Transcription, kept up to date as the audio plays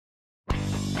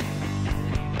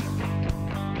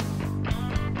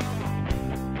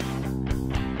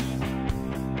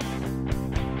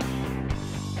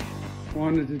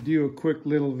Wanted to do a quick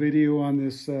little video on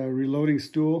this reloading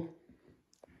stool.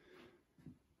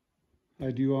 I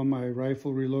do all my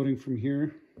rifle reloading from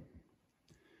here.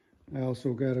 I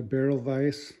also got a barrel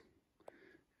vise,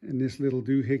 and this little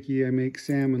doohickey I make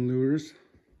salmon lures.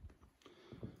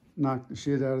 Knock the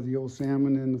shit out of the old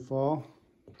salmon in the fall.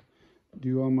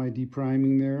 Do all my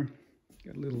depriming there.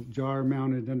 Got a little jar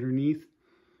mounted underneath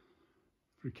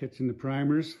for catching the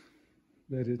primers.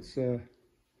 But it's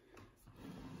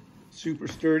super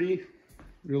sturdy,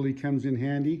 really comes in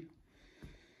handy.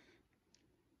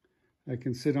 I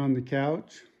can sit on the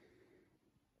couch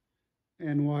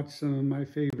and watch some of my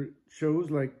favorite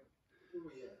shows like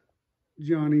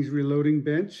Johnny's Reloading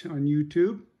Bench on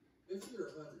YouTube. 50 or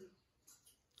 100?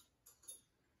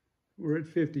 We're at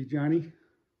 50, Johnny.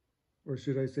 Or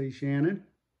should I say Shannon?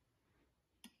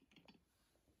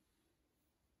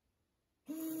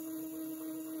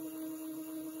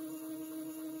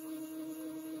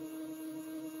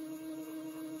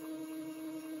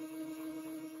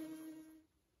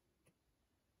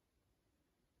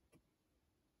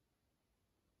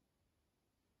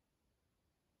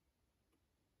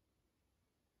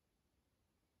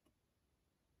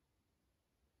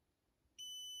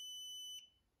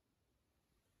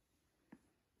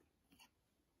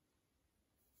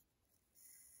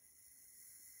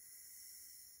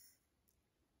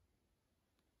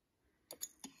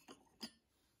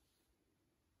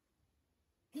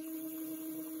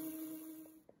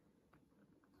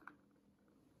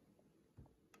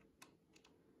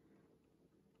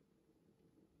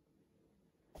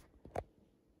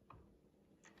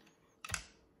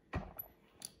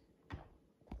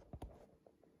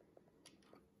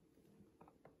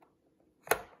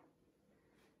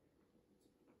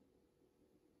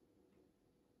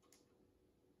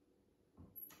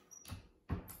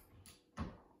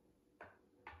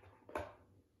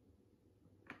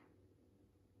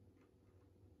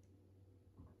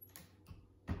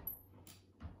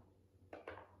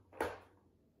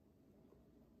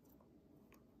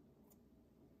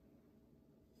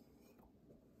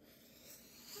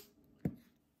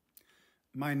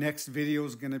 My next video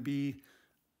is going to be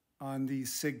on the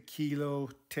Sig Kilo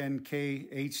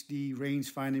 10K HD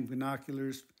range finding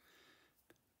binoculars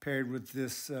paired with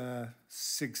this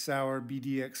Sig Sauer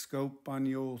BDX scope on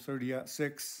the old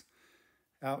 30-06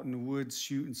 out in the woods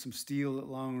shooting some steel at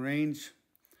long range.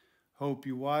 Hope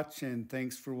you watch, and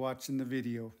thanks for watching the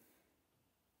video.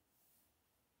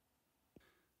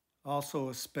 Also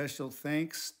a special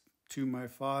thanks to my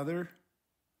father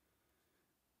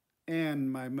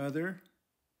and my mother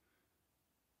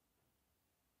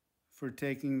for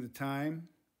taking the time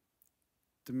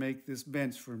to make this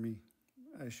bench for me.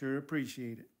 I sure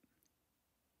appreciate it.